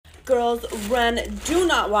Girls, run. Do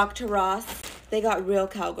not walk to Ross. They got real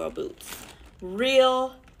cowgirl boots.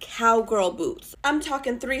 Real cowgirl boots. I'm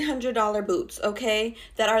talking $300 boots, okay?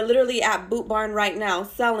 That are literally at Boot Barn right now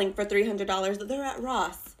selling for $300. They're at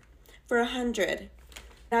Ross for $100.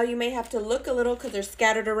 Now you may have to look a little because they're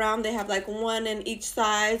scattered around. They have like one in each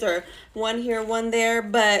size or one here, one there.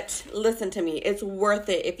 But listen to me. It's worth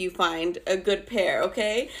it if you find a good pair,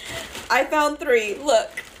 okay? I found 3. Look.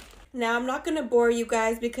 Now I'm not going to bore you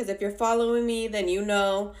guys because if you're following me, then you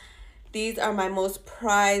know these are my most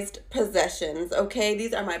prized possessions, okay?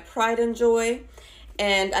 These are my pride and joy.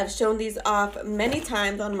 And I've shown these off many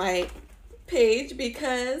times on my page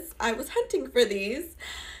because I was hunting for these.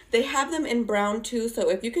 They have them in brown too, so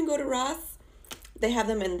if you can go to Ross, they have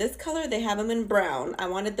them in this color, they have them in brown. I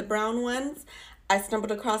wanted the brown ones. I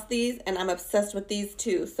stumbled across these and I'm obsessed with these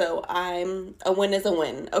too, so a win is a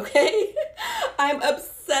win, okay? I'm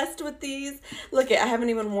obsessed with these. Look, I haven't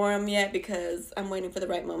even worn them yet because I'm waiting for the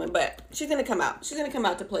right moment, but she's gonna come out. She's gonna come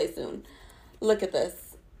out to play soon. Look at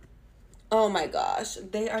this. Oh my gosh,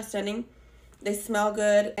 they are stunning. They smell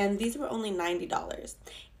good, and these were only $90.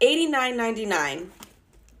 $89.99.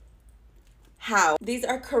 How? These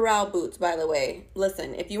are corral boots, by the way.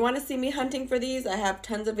 Listen, if you want to see me hunting for these, I have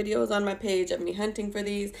tons of videos on my page of me hunting for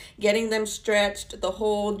these, getting them stretched, the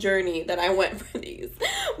whole journey that I went for these.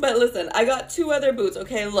 But listen, I got 2 other boots,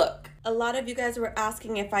 okay? Look. A lot of you guys were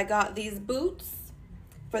asking if I got these boots.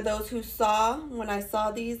 For those who saw when I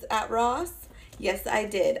saw these at Ross, yes, I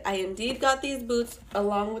did. I indeed got these boots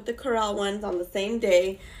along with the corral ones on the same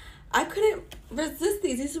day. I couldn't resist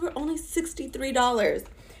these. These were only $63.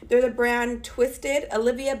 They're the brand Twisted,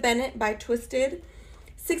 Olivia Bennett by Twisted,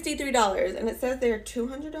 $63. And it says they're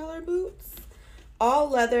 $200 boots. All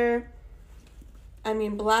leather. I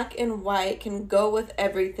mean, black and white can go with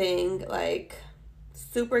everything. Like,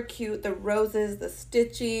 super cute. The roses, the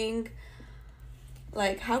stitching.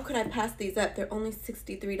 Like, how could I pass these up? They're only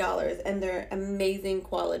 $63 and they're amazing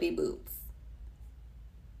quality boots.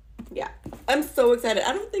 Yeah, I'm so excited.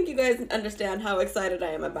 I don't think you guys understand how excited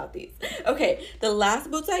I am about these. Okay, the last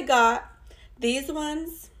boots I got, these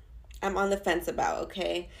ones, I'm on the fence about,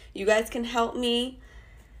 okay? You guys can help me,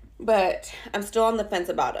 but I'm still on the fence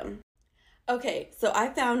about them. Okay, so I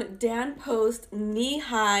found Dan Post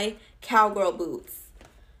knee-high cowgirl boots.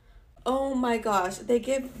 Oh my gosh, they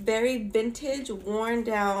give very vintage, worn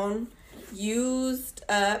down, used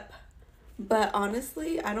up, but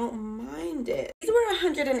honestly, I don't mind it. These were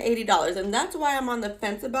 $180, and that's why I'm on the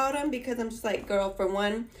fence about them, because I'm just like, girl, for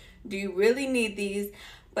one, do you really need these?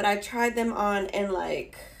 But I tried them on, and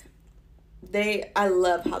like, I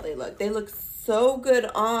love how they look. They look so good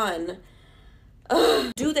on.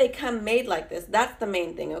 Ugh. Do they come made like this? That's the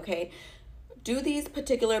main thing, okay? Do these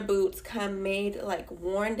particular boots come made like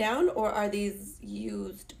worn down, or are these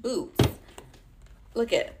used boots?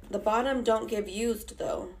 Look at the bottom, don't give used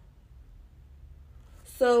though.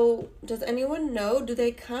 So does anyone know, do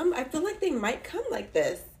they come? I feel like they might come like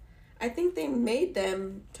this. I think they made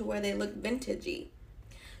them to where they look vintagey.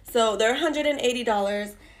 So they're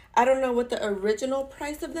 $180. I don't know what the original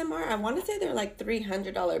price of them are. I want to say they're like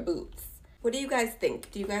 $300 boots. What do you guys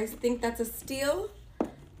think? Do you guys think that's a steal?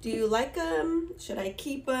 Do you like them? Should I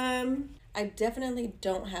keep them? I definitely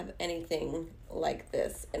don't have anything like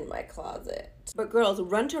this in my closet. But girls,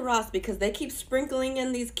 run to Ross because they keep sprinkling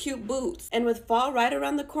in these cute boots. And with fall right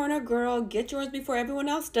around the corner, girl, get yours before everyone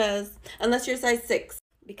else does. Unless you're size 6,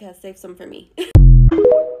 because save some for me.